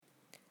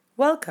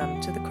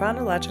Welcome to the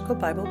Chronological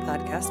Bible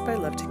Podcast by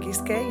Love to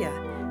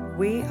Quisqueya.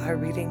 We are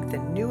reading the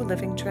New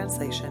Living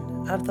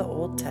Translation of the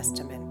Old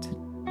Testament.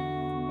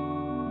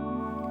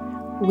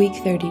 Week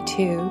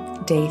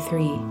 32, Day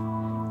 3.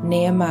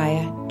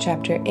 Nehemiah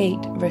chapter 8,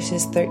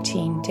 verses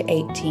 13 to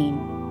 18.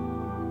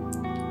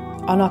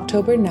 On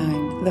October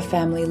 9, the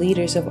family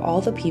leaders of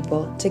all the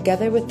people,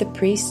 together with the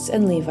priests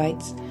and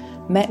Levites,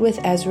 met with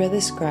Ezra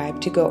the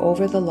scribe to go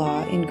over the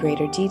law in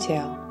greater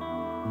detail.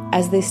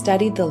 As they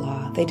studied the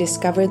law, they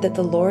discovered that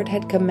the Lord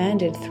had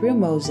commanded through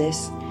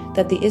Moses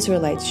that the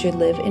Israelites should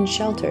live in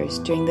shelters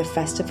during the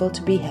festival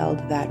to be held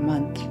that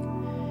month.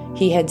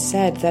 He had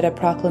said that a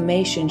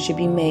proclamation should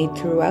be made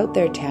throughout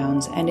their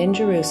towns and in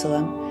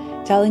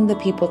Jerusalem, telling the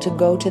people to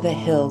go to the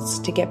hills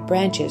to get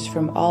branches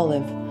from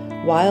olive,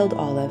 wild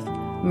olive,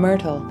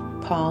 myrtle,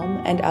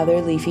 palm, and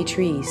other leafy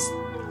trees.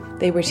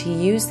 They were to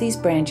use these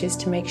branches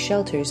to make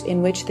shelters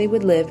in which they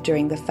would live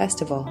during the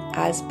festival,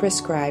 as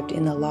prescribed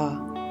in the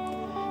law.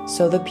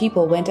 So the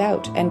people went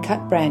out and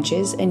cut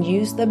branches and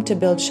used them to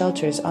build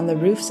shelters on the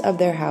roofs of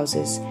their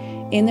houses,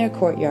 in their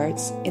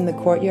courtyards, in the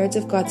courtyards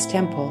of God's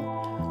temple,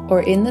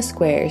 or in the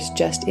squares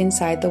just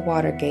inside the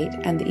water gate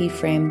and the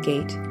Ephraim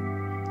gate.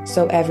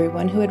 So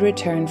everyone who had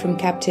returned from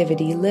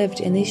captivity lived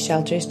in these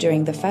shelters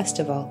during the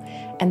festival,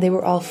 and they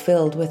were all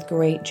filled with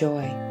great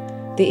joy.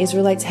 The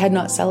Israelites had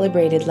not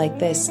celebrated like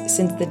this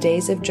since the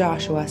days of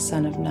Joshua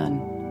son of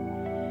Nun.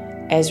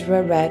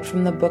 Ezra read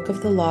from the book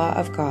of the law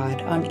of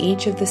God on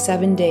each of the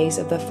 7 days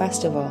of the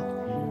festival.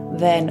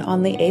 Then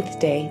on the 8th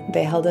day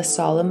they held a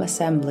solemn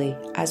assembly,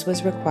 as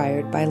was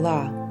required by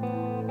law.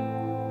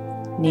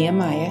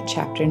 Nehemiah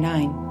chapter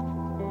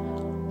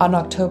 9. On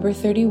October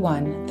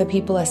 31, the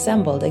people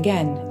assembled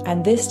again,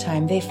 and this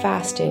time they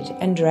fasted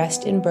and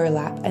dressed in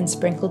burlap and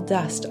sprinkled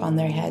dust on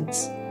their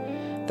heads.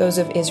 Those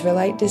of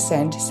Israelite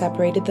descent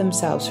separated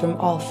themselves from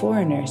all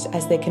foreigners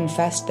as they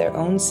confessed their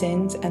own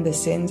sins and the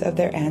sins of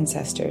their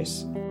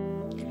ancestors.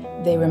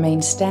 They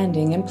remained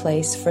standing in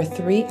place for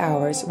 3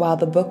 hours while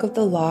the book of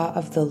the law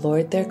of the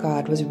Lord their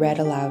God was read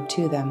aloud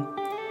to them.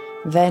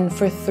 Then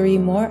for 3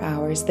 more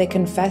hours they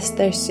confessed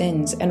their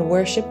sins and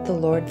worshipped the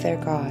Lord their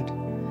God.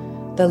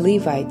 The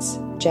Levites,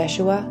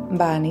 Jeshua,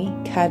 Bani,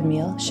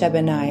 Kadmiel,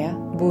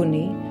 Shebaniah,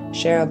 Buni,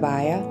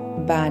 Sherebiah,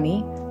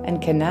 Bani,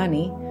 and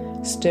Kenani,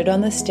 stood on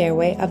the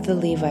stairway of the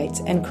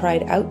Levites and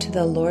cried out to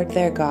the Lord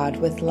their God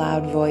with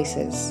loud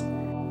voices.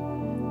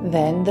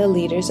 Then the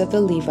leaders of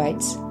the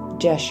Levites,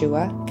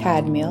 Jeshua,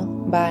 Kadmiel,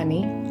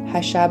 Bani,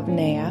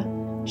 Hashabneah,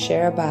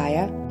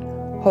 Sherebiah,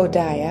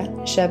 Hodiah,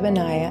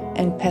 Shebaniah,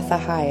 and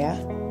Pethahiah,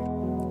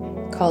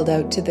 called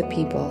out to the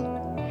people,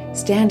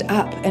 "Stand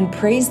up and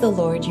praise the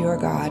Lord your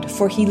God,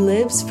 for he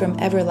lives from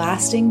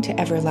everlasting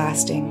to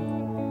everlasting."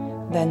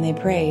 Then they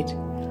prayed,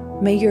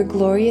 "May your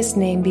glorious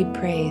name be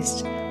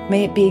praised.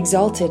 May it be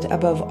exalted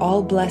above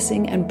all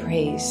blessing and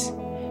praise.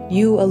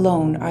 You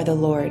alone are the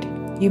Lord.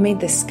 You made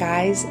the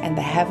skies and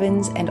the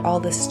heavens and all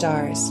the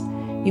stars.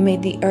 You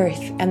made the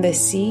earth and the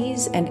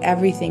seas and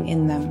everything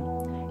in them.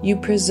 You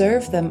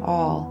preserve them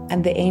all,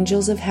 and the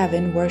angels of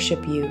heaven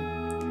worship you.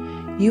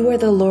 You are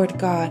the Lord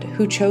God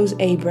who chose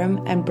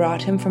Abram and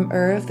brought him from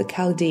Ur of the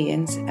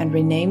Chaldeans and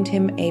renamed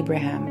him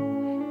Abraham.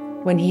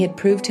 When he had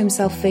proved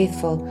himself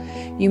faithful,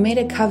 you made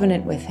a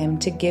covenant with him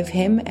to give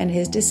him and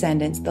his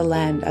descendants the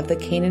land of the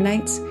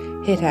Canaanites,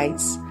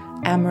 Hittites,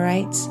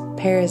 Amorites,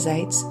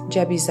 Perizzites,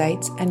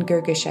 Jebusites, and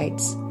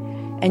Girgashites.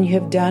 And you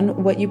have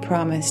done what you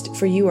promised,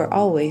 for you are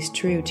always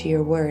true to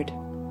your word.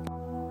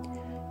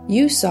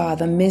 You saw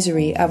the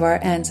misery of our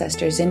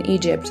ancestors in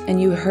Egypt,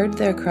 and you heard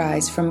their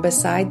cries from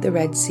beside the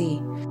Red Sea.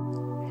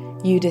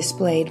 You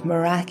displayed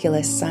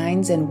miraculous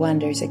signs and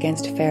wonders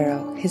against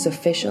Pharaoh, his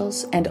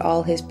officials, and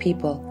all his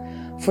people,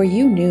 for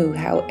you knew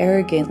how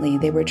arrogantly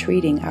they were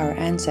treating our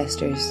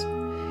ancestors.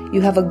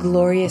 You have a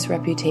glorious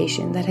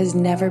reputation that has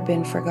never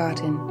been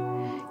forgotten.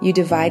 You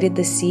divided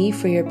the sea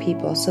for your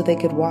people so they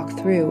could walk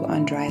through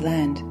on dry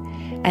land.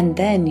 And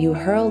then you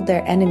hurled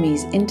their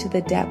enemies into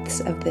the depths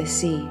of the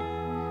sea.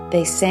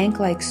 They sank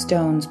like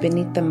stones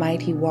beneath the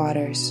mighty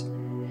waters.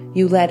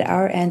 You led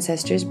our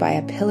ancestors by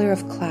a pillar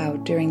of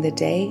cloud during the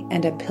day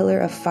and a pillar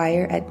of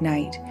fire at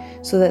night,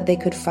 so that they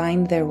could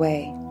find their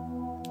way.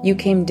 You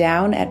came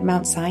down at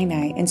Mount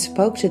Sinai and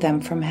spoke to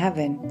them from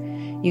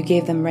heaven. You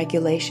gave them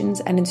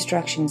regulations and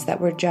instructions that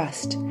were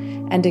just,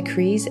 and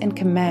decrees and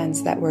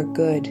commands that were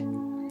good.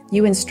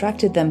 You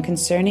instructed them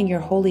concerning your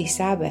holy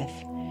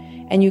Sabbath,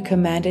 and you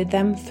commanded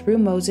them through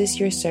Moses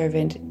your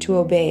servant to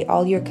obey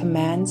all your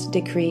commands,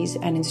 decrees,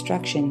 and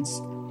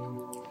instructions.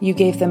 You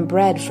gave them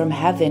bread from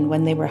heaven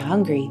when they were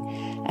hungry,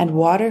 and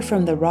water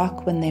from the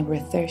rock when they were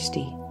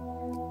thirsty.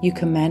 You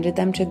commanded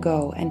them to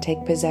go and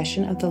take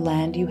possession of the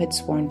land you had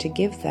sworn to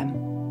give them.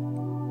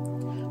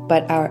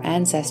 But our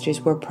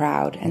ancestors were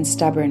proud and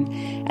stubborn,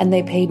 and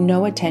they paid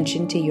no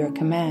attention to your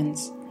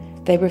commands.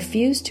 They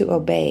refused to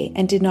obey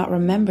and did not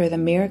remember the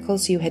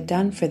miracles you had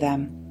done for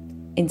them.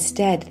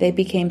 Instead, they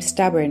became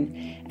stubborn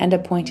and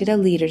appointed a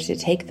leader to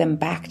take them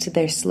back to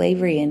their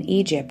slavery in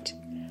Egypt.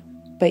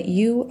 But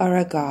you are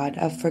a God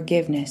of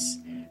forgiveness,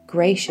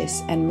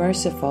 gracious and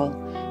merciful,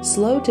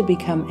 slow to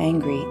become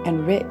angry,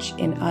 and rich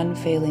in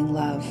unfailing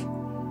love.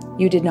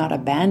 You did not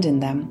abandon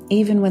them,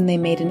 even when they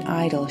made an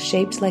idol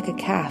shaped like a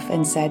calf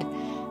and said,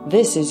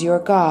 "This is your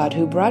God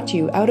who brought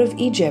you out of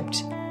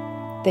Egypt."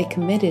 They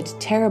committed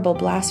terrible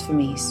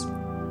blasphemies.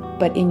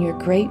 But in your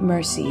great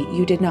mercy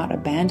you did not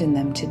abandon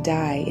them to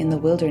die in the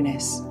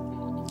wilderness.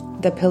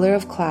 The pillar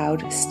of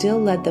cloud still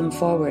led them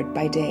forward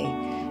by day,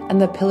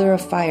 and the pillar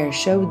of fire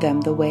showed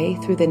them the way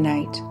through the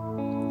night.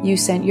 You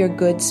sent your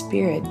good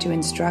Spirit to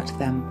instruct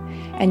them,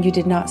 and you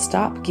did not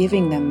stop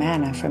giving them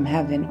manna from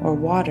heaven or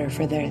water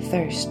for their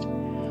thirst.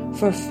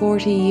 For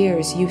 40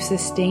 years you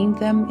sustained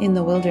them in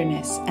the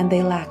wilderness, and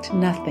they lacked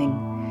nothing.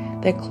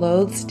 Their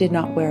clothes did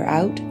not wear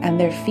out, and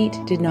their feet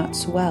did not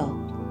swell.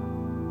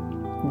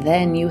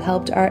 Then you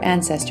helped our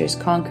ancestors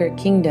conquer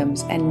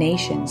kingdoms and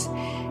nations,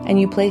 and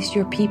you placed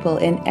your people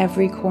in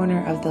every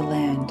corner of the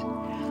land.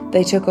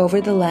 They took over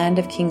the land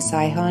of King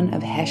Sihon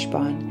of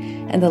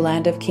Heshbon and the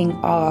land of King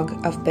Og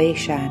of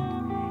Bashan.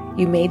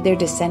 You made their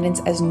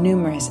descendants as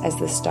numerous as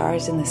the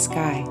stars in the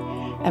sky,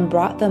 and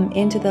brought them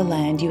into the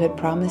land you had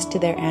promised to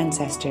their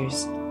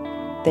ancestors.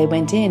 They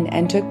went in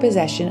and took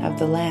possession of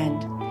the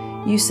land.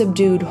 You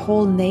subdued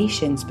whole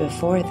nations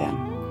before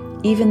them.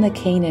 Even the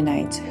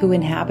Canaanites who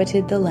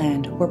inhabited the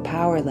land were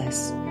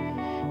powerless.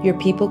 Your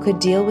people could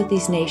deal with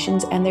these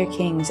nations and their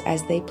kings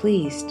as they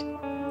pleased.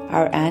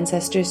 Our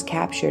ancestors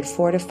captured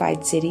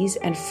fortified cities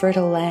and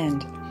fertile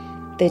land.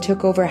 They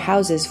took over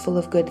houses full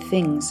of good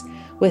things,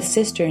 with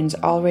cisterns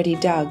already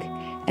dug,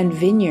 and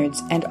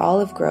vineyards and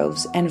olive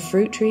groves and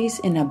fruit trees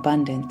in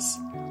abundance.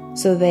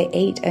 So they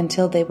ate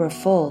until they were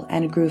full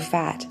and grew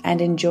fat and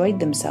enjoyed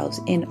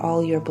themselves in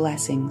all your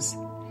blessings.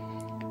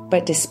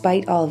 But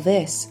despite all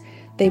this,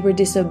 they were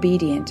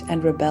disobedient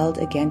and rebelled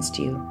against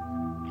you.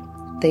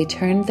 They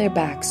turned their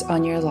backs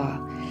on your law.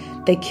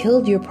 They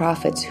killed your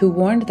prophets who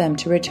warned them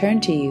to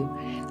return to you,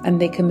 and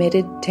they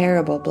committed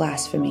terrible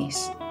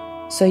blasphemies.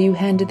 So you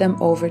handed them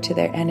over to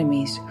their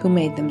enemies who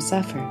made them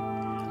suffer.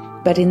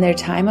 But in their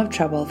time of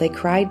trouble they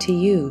cried to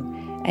you,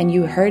 and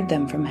you heard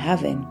them from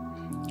heaven.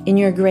 In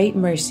your great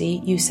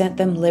mercy you sent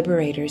them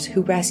liberators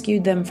who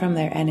rescued them from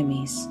their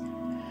enemies.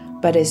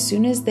 But as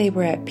soon as they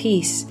were at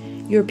peace,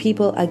 your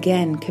people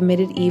again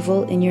committed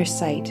evil in your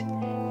sight,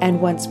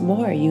 and once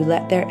more you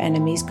let their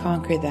enemies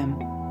conquer them.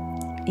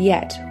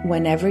 Yet,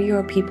 whenever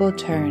your people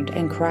turned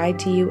and cried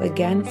to you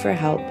again for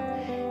help,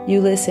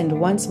 you listened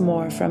once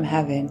more from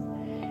heaven.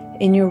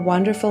 In your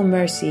wonderful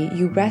mercy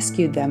you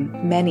rescued them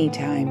many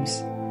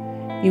times.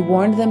 You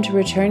warned them to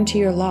return to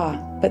your law,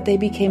 but they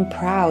became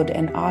proud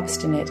and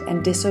obstinate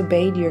and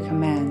disobeyed your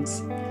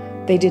commands.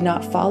 They did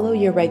not follow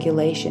your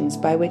regulations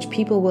by which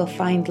people will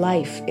find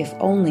life if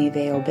only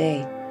they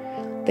obey.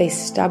 They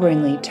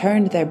stubbornly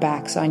turned their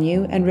backs on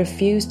you and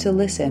refused to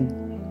listen.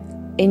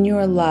 In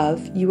your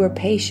love, you were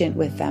patient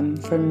with them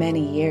for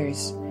many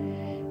years.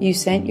 You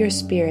sent your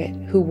Spirit,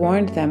 who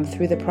warned them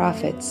through the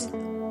prophets,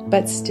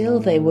 but still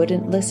they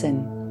wouldn't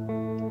listen.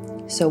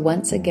 So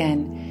once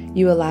again,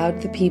 you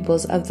allowed the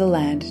peoples of the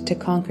land to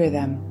conquer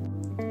them.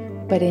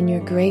 But in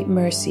your great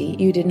mercy,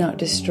 you did not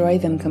destroy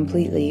them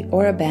completely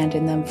or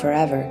abandon them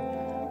forever.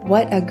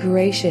 What a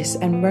gracious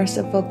and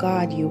merciful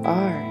God you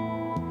are!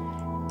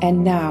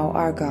 And now,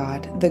 our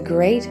God, the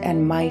great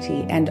and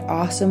mighty and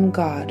awesome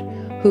God,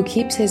 who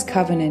keeps his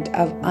covenant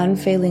of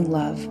unfailing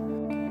love,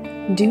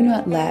 do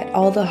not let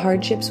all the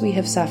hardships we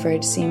have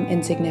suffered seem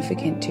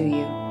insignificant to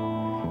you.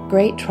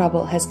 Great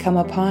trouble has come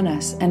upon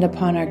us and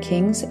upon our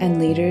kings and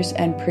leaders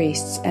and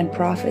priests and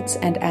prophets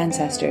and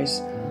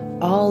ancestors,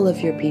 all of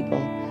your people,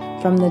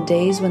 from the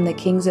days when the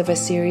kings of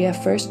Assyria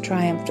first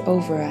triumphed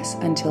over us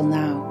until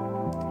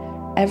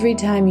now. Every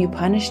time you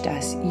punished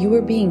us, you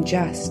were being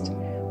just.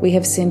 We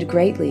have sinned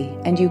greatly,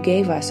 and you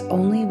gave us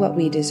only what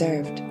we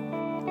deserved.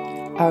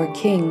 Our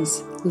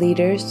kings,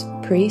 leaders,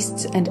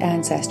 priests, and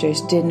ancestors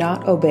did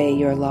not obey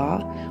your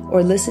law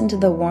or listen to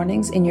the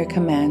warnings in your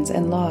commands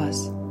and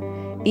laws.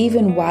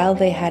 Even while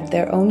they had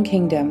their own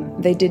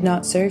kingdom, they did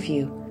not serve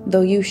you,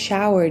 though you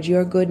showered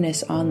your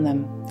goodness on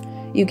them.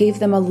 You gave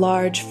them a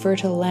large,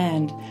 fertile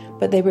land,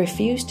 but they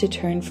refused to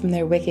turn from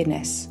their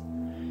wickedness.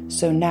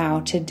 So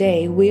now,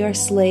 today, we are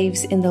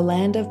slaves in the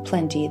land of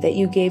plenty that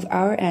you gave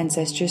our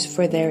ancestors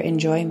for their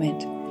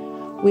enjoyment.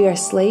 We are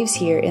slaves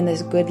here in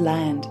this good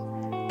land.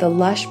 The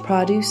lush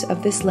produce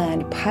of this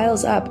land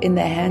piles up in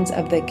the hands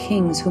of the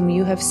kings whom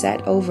you have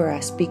set over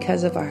us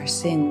because of our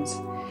sins.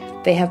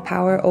 They have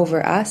power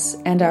over us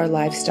and our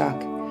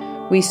livestock.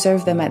 We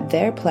serve them at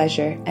their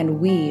pleasure, and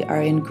we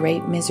are in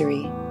great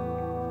misery."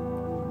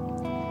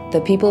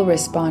 The people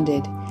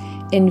responded,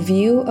 "In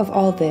view of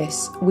all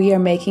this, we are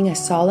making a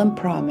solemn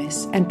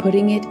promise and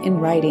putting it in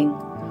writing.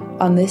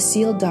 On this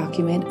sealed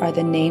document are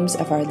the names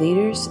of our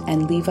leaders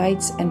and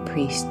Levites and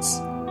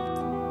priests."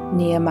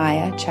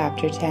 Nehemiah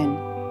chapter 10.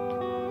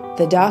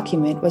 The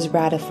document was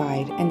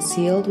ratified and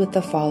sealed with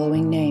the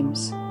following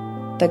names: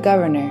 the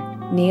governor,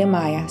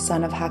 Nehemiah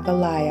son of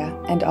Hakaliah,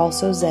 and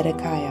also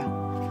Zedekiah.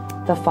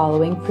 The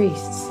following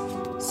priests: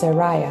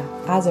 Seraiah,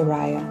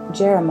 Azariah,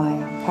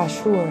 Jeremiah,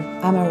 Pashhur,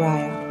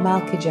 Amariah,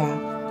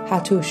 Malchijah,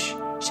 Hattush,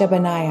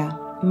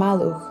 Shebaniah,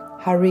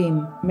 Maluch,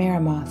 Harim,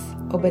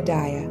 Meremoth,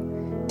 Obadiah,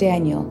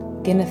 Daniel,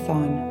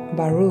 Ginnethon,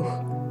 Baruch,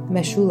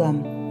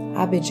 Meshulam,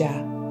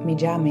 Abijah,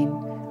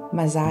 Mijamin,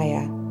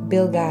 Maziah,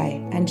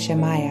 Bilgai, and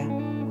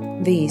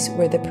Shemaiah. These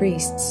were the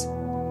priests.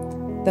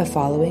 The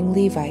following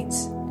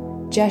Levites: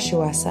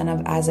 Jeshua son of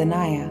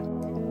Azaniah,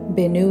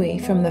 Binui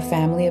from the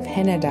family of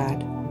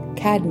Henadad,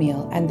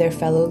 Kadmiel and their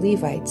fellow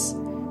Levites,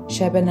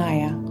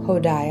 Shebaniah,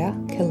 Hodiah,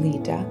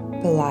 Kelita,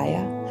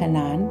 Peliah,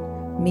 Hanan,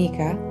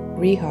 Micah,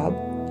 Rehob,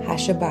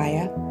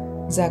 Hashabiah,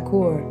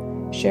 Zakur,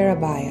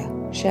 Sherebiah,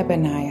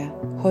 Shebaniah,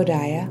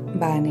 Hodiah,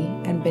 Bani,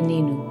 and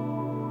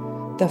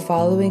Beninu. The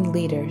following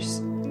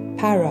leaders: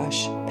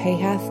 Parosh,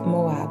 Pahath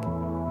Moab,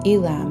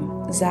 Elam,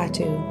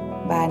 Zatu,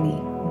 Bani,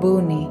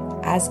 Buni,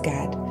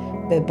 Asgad,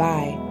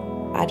 Bebai,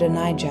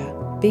 Adonijah,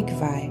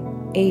 Bigvai,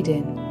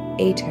 Aden,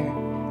 Ater,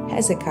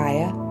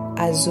 Hezekiah,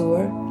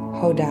 Azur,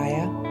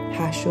 Hodiah,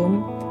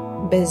 Hashum,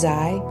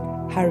 Bezai,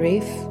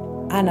 Harif,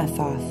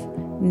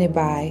 Anathoth,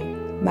 Nebai,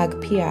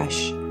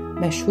 Magpiash,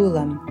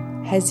 Meshulam,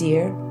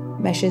 Hezir,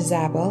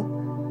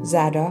 Meshezabel,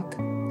 Zadok,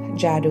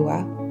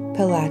 Jadua,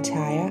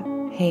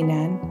 Pelatiah,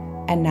 Hanan,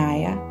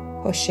 Anaiah,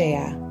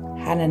 Hoshea,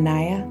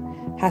 Hananiah,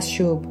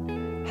 Hashub,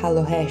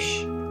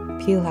 Halohesh,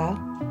 Pilha,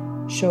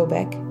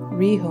 Shobek,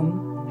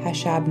 Rehum,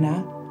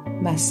 Hashabna,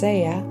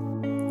 Maaseiah,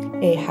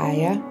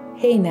 Ahiah,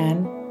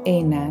 Hanan,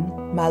 Anan,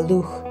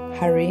 Maluch,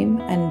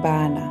 Harim, and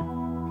Baana.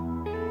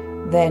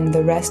 Then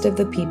the rest of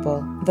the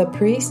people, the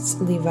priests,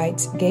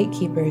 Levites,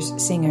 gatekeepers,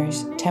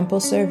 singers, temple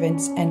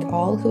servants, and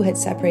all who had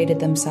separated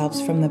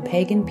themselves from the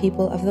pagan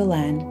people of the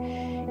land,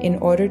 in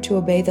order to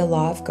obey the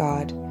law of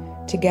God,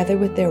 together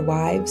with their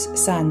wives,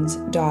 sons,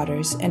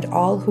 daughters, and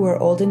all who were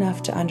old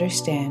enough to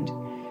understand,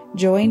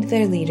 joined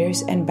their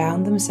leaders and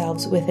bound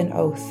themselves with an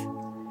oath.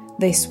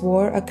 They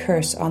swore a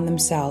curse on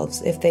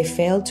themselves if they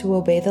failed to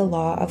obey the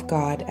law of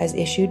God as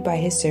issued by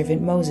his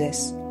servant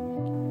Moses.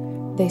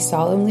 They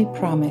solemnly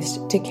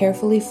promised to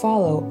carefully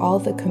follow all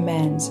the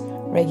commands,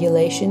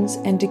 regulations,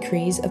 and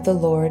decrees of the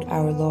Lord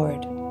our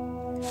Lord.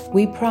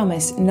 We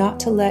promise not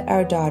to let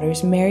our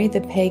daughters marry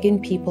the pagan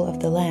people of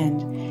the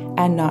land,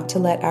 and not to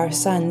let our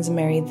sons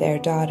marry their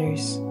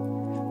daughters.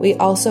 We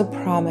also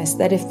promise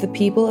that if the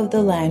people of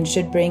the land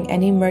should bring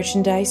any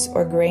merchandise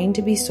or grain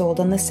to be sold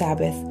on the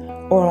Sabbath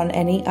or on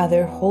any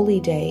other holy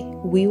day,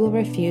 we will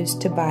refuse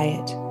to buy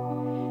it.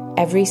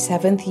 Every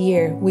 7th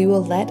year we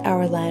will let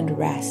our land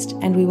rest,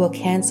 and we will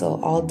cancel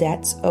all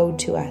debts owed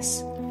to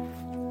us.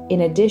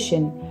 In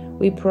addition,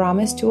 we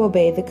promise to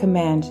obey the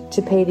command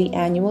to pay the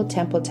annual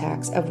temple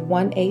tax of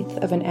 1/8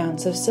 of an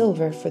ounce of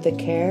silver for the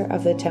care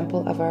of the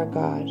temple of our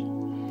God.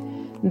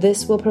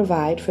 This will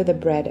provide for the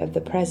bread of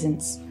the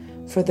presence,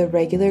 for the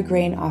regular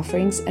grain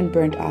offerings and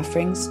burnt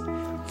offerings,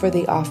 for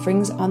the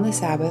offerings on the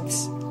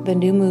Sabbaths, the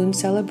new moon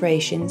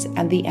celebrations,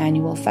 and the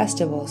annual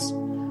festivals,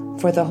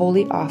 for the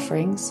holy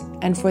offerings,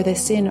 and for the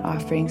sin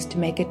offerings to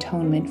make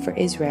atonement for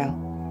Israel.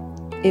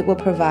 It will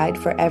provide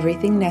for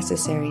everything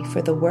necessary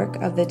for the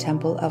work of the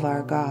temple of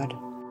our God.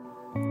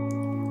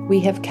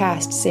 We have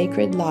cast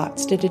sacred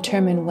lots to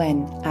determine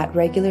when, at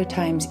regular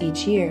times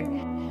each year,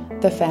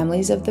 the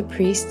families of the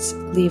priests,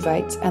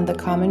 Levites, and the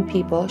common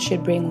people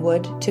should bring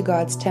wood to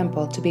God's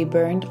temple to be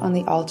burned on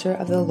the altar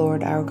of the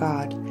Lord our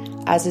God,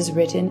 as is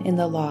written in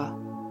the law.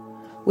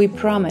 We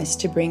promise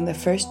to bring the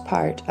first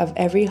part of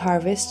every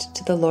harvest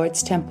to the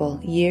Lord's temple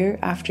year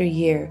after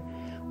year,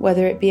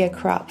 whether it be a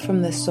crop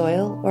from the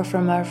soil or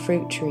from our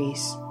fruit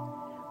trees.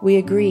 We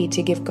agree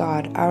to give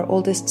God our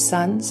oldest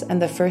sons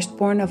and the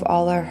firstborn of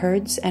all our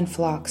herds and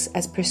flocks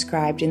as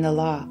prescribed in the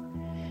law.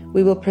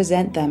 We will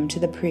present them to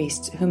the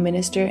priests who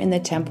minister in the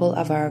temple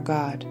of our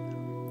God.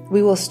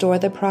 We will store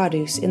the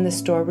produce in the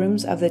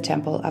storerooms of the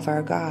temple of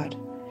our God.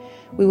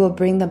 We will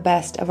bring the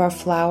best of our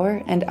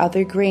flour and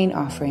other grain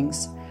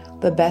offerings,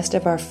 the best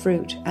of our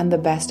fruit, and the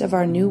best of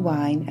our new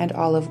wine and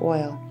olive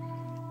oil.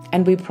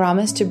 And we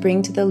promise to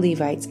bring to the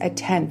Levites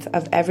 1/10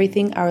 of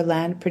everything our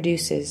land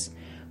produces,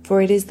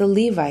 for it is the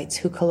Levites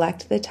who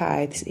collect the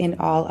tithes in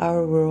all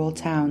our rural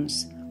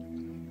towns.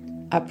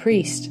 A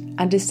priest,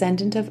 a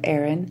descendant of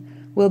Aaron,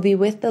 will be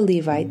with the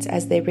Levites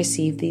as they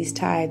receive these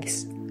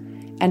tithes,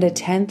 and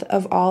 1/10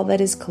 of all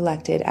that is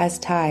collected as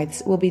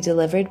tithes will be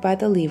delivered by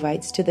the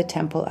Levites to the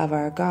temple of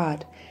our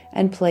God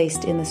and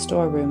placed in the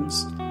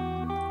storerooms.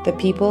 The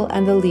people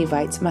and the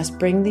Levites must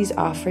bring these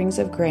offerings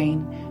of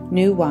grain,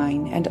 new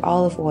wine, and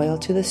olive oil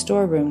to the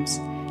storerooms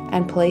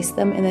and place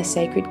them in the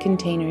sacred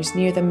containers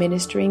near the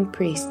ministering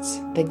priests,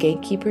 the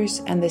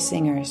gatekeepers, and the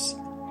singers.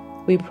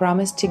 We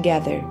promise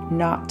together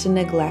not to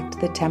neglect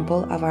the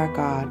temple of our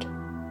God.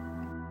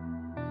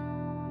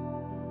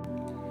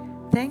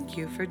 Thank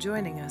you for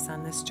joining us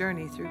on this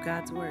journey through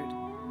God's Word.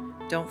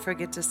 Don't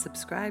forget to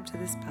subscribe to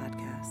this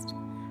podcast.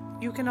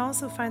 You can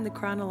also find the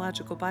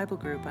Chronological Bible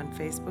Group on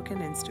Facebook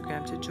and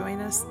Instagram to join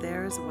us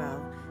there as well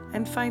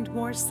and find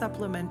more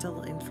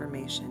supplemental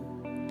information.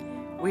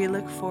 We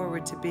look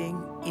forward to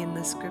being in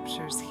the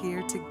Scriptures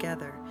here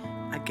together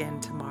again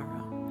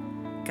tomorrow.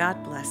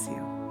 God bless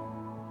you.